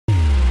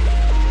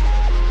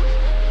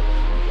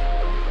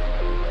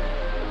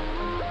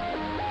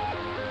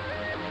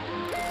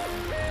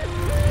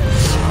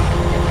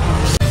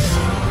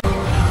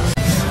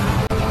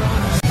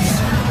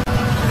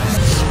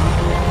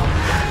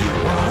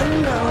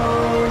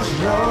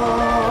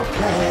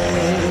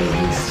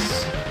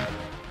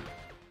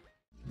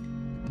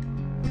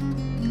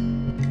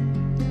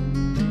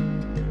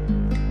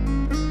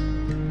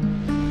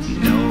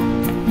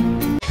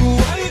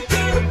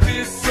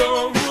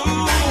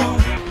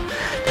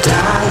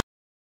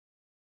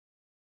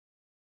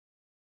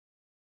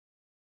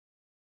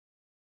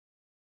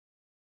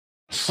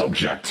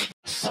Subject.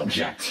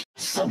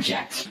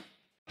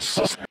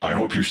 I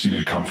hope you're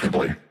seated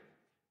comfortably.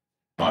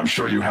 I'm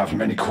sure you have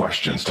many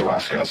questions to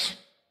ask us.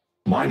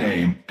 My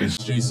name is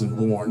Jason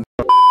Bourne.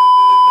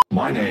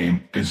 My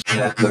name is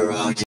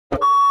Kakarot.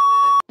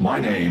 My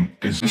name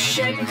is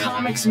Shed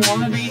Comics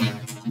wannabe?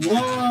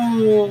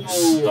 Whoa!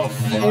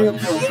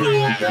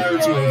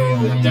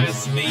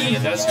 That's me,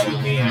 and that's too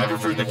mean. I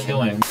prefer the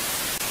killing.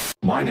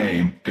 My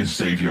name is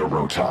Xavier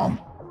Rotom.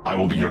 I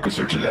will be your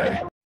cursor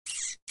today.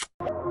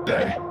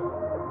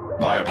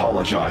 I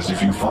apologize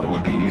if you thought it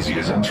would be easy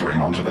as entering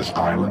onto this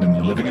island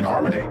and living in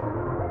harmony.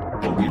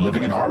 But we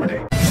living in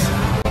harmony.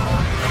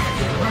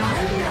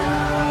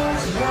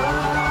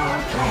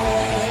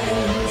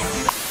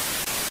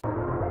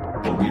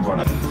 But we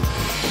run a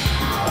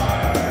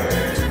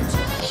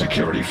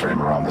security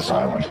frame around this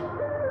island.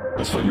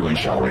 Let's fill you in,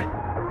 shall we?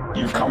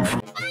 You've come from...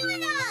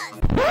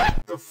 What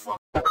the fuck?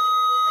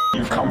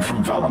 You've come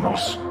from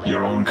Valamos,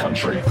 your own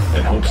country,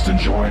 in hopes to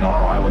join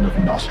our island of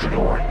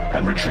Nostrador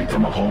and retreat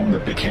from a home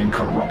that became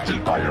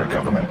corrupted by your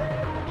government.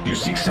 You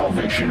seek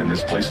salvation in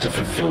this place to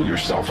fulfill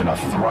yourself in a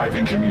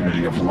thriving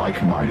community of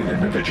like-minded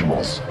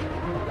individuals.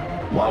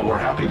 While we're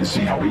happy to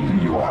see how eager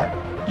you are,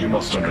 you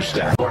must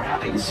understand.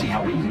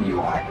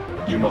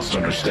 You must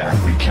understand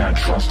we can't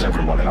trust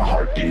everyone in a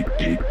heartbeat,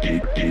 deep.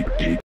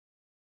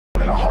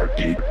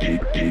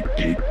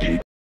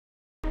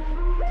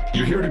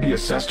 You're here to be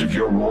assessed of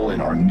your role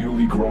in our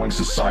newly growing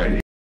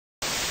society.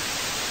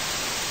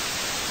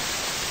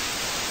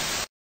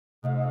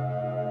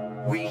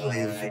 We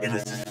live in a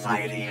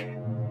society.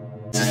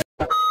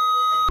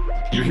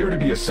 You're here to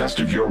be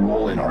assessed of your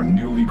role in our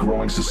newly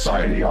growing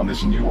society on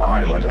this new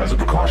island as a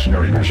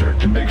precautionary measure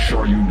to make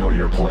sure you know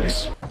your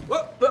place.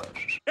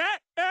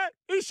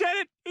 He said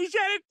it! He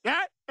said it!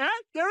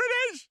 There it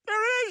is!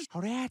 There it is!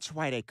 Oh, that's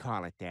why they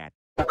call it that.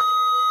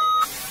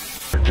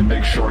 To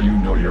make sure you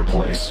know your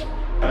place.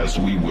 As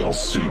we will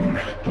soon.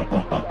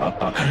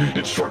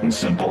 It's short and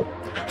simple.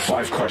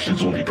 5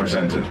 questions will be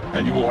presented,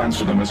 and you will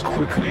answer them as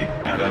quickly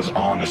and as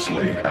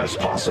honestly as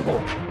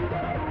possible.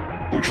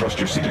 We trust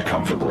you're seated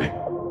comfortably.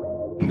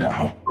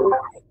 Now,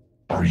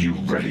 are you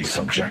ready,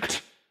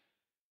 subject?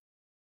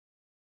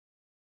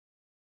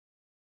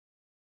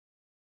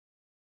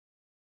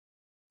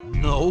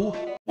 No.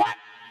 What?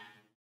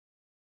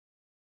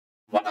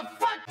 What the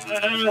fuck?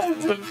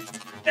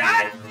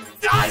 That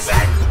does it!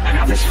 I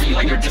have this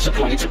feeling you're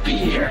disappointed to be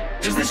here.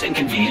 Does this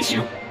inconvenience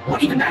you?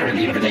 What even matter at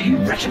the end of the day, you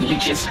wretched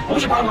leeches? What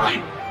was your bottom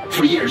line?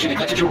 For years, you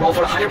neglected your role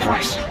for a higher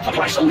price. A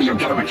price only your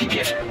government could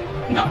give.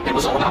 No, it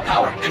was all about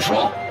power,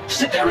 control.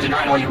 Sit there and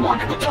deny it all you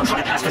want, but don't try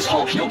to pass this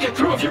hull. You'll get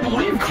through if you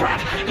believe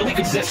crap. Belief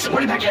exists.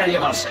 Where did that get any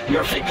of us?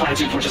 Your fake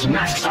platitudes were just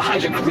masks to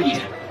hide your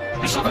greed.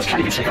 And some of us can't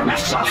even take our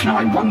masks off. Now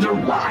I wonder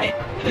why.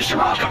 This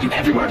charade got you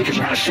everywhere because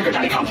you had a sugar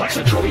daddy complex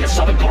that drove you to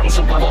self-importance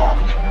above all.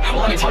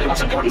 Well, let me tell you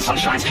what's important,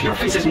 sunshines. Your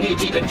face is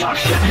knee-deep in dog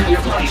shit.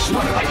 Your bloody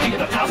smothered like feet of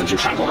the thousands you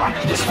trampled on.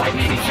 This fight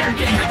may be fair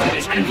game, but it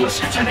is endless,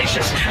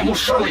 tenacious, and will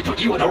surely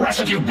put you and the rest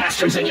of you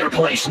bastards in your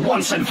place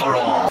once and for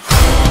all.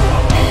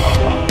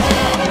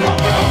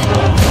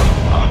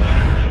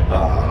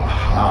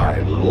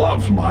 I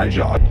love my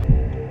job.